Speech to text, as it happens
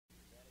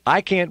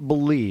I can't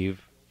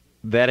believe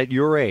that at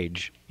your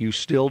age you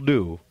still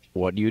do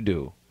what you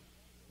do,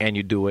 and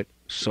you do it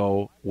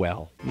so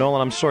well.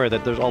 Nolan, I'm sorry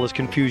that there's all this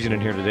confusion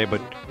in here today,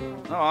 but...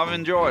 Oh, I've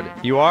enjoyed it.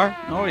 You are?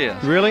 Oh,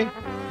 yes. Really?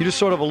 You're just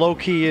sort of a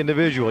low-key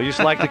individual. You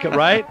just like to...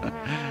 right?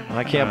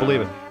 I can't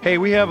believe it. Hey,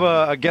 we have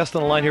a guest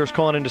on the line here who's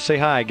calling in to say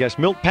hi, I guess.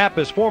 Milt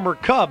Pappas, former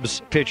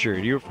Cubs pitcher.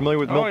 You familiar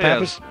with Milt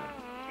Pappas?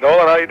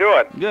 Nolan, how you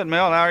doing? Good,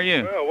 Milt. How are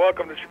you? Well,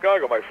 welcome to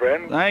Chicago, my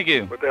friend. Thank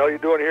you. What the hell are you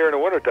doing here in the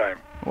wintertime?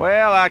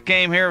 Well, I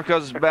came here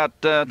because it's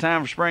about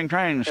time for spring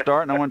training to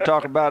start, and I want to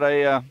talk about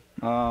a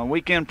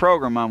weekend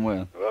program I'm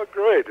with. Well,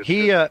 great.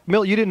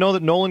 Milt, you didn't know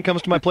that Nolan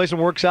comes to my place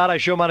and works out? I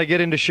show him how to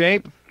get into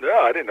shape? Yeah,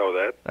 I didn't know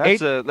that.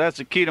 That's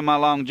the key to my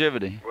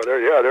longevity. Well,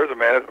 there's a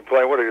man that's been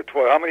playing,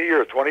 how many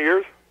years? 20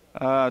 years?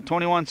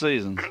 21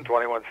 seasons.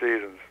 21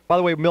 seasons. By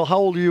the way, Milt, how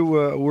old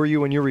were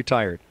you when you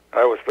retired?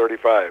 I was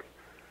 35.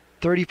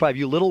 35,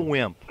 you little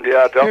wimp.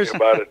 Yeah, tell me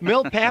about it.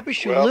 Milt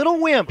Pappas, you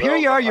little wimp. Here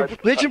you are, you're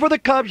pitching for the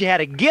Cubs. You had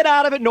to get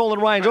out of it. Nolan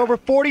Ryan's over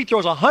 40,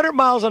 throws 100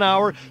 miles an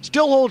hour,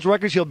 still holds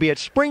records. He'll be at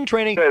spring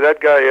training. Hey,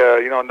 that guy,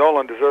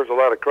 Nolan deserves a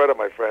lot of credit,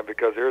 my friend,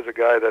 because here's a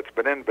guy that's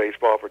been in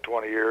baseball for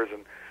 20 years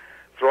and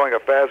throwing a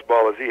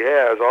fastball as he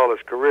has all his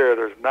career.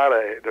 There's not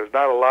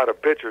a lot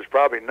of pitchers,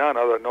 probably none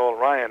other than Nolan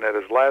Ryan, that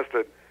has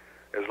lasted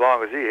as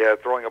long as he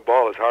had, throwing a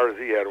ball as hard as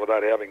he had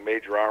without having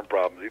major arm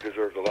problems. He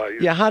deserves a lot.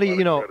 How do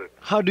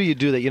you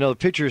do that? The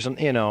pitchers,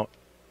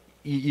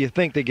 you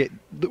think they get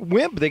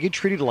they get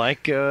treated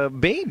like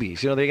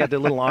babies. They got their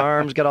little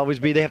arms, they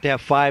have to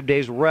have 5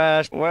 days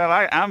rest.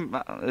 Well, I'm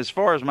as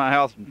far as my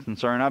health is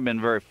concerned, I've been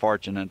very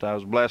fortunate. I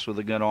was blessed with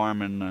a good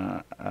arm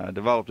and I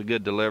developed a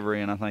good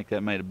delivery, and I think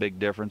that made a big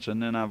difference.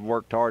 And then I've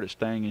worked hard at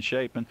staying in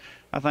shape, and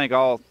I think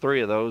all three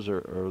of those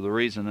are the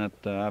reason that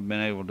I've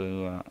been able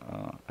to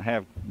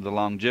have the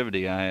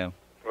longevity I have.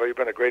 Well, you've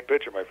been a great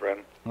pitcher, my friend.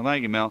 Well,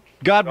 thank you, Milt.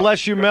 God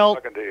bless you, Milt.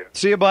 Talking to you.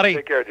 See you, buddy.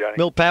 Take care, Johnny.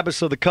 Milt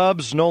Pappas of the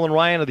Cubs, Nolan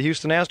Ryan of the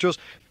Houston Astros.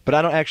 But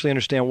I don't actually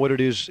understand what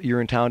it is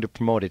you're in town to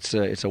promote. It's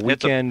a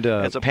weekend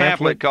It's a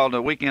pamphlet called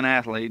The Weekend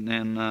Athlete,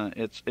 and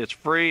it's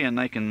free, and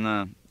they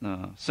can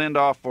send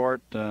off for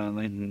it. They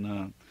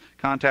can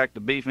contact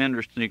the Beef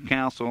Industry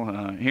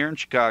Council here in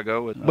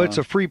Chicago. But it's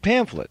a free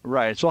pamphlet.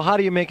 Right. So how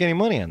do you make any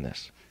money on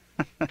this?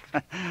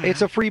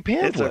 It's a free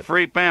pamphlet. It's a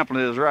free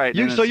pamphlet, is right.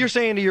 So you're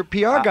saying to your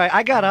PR guy,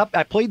 I got up,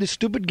 I played this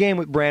stupid game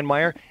with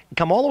Brandmeier,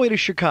 come all the way to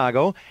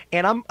Chicago,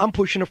 and I'm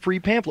pushing a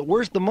free pamphlet.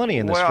 Where's the money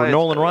in this for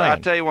Nolan Ryan? I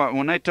tell you what,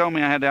 when they told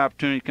me I had the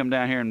opportunity to come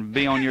down here and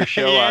be on your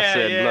show, I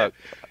said, look,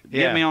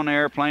 get me on the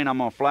airplane. I'm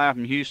going to fly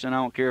from Houston. I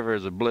don't care if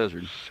there's a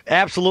blizzard.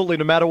 Absolutely,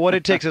 no matter what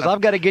it takes.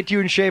 I've got to get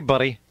you in shape,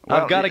 buddy.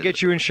 I've got to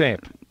get you in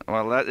shape.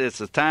 Well, it's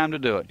the time to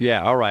do it.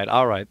 Yeah, all right.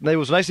 It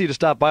was nice of you to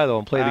stop by, though,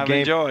 and play the game.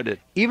 I've enjoyed it.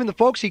 Even the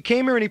folks, he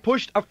came here and he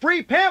pushed a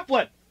free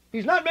pamphlet.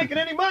 He's not making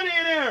any money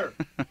in here.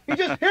 He's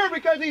just here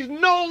because he's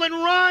Nolan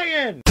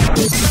Ryan.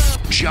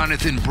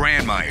 Jonathon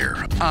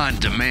Brandmeier on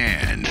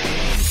demand.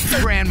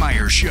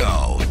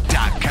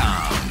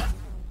 BrandmeierShow.com.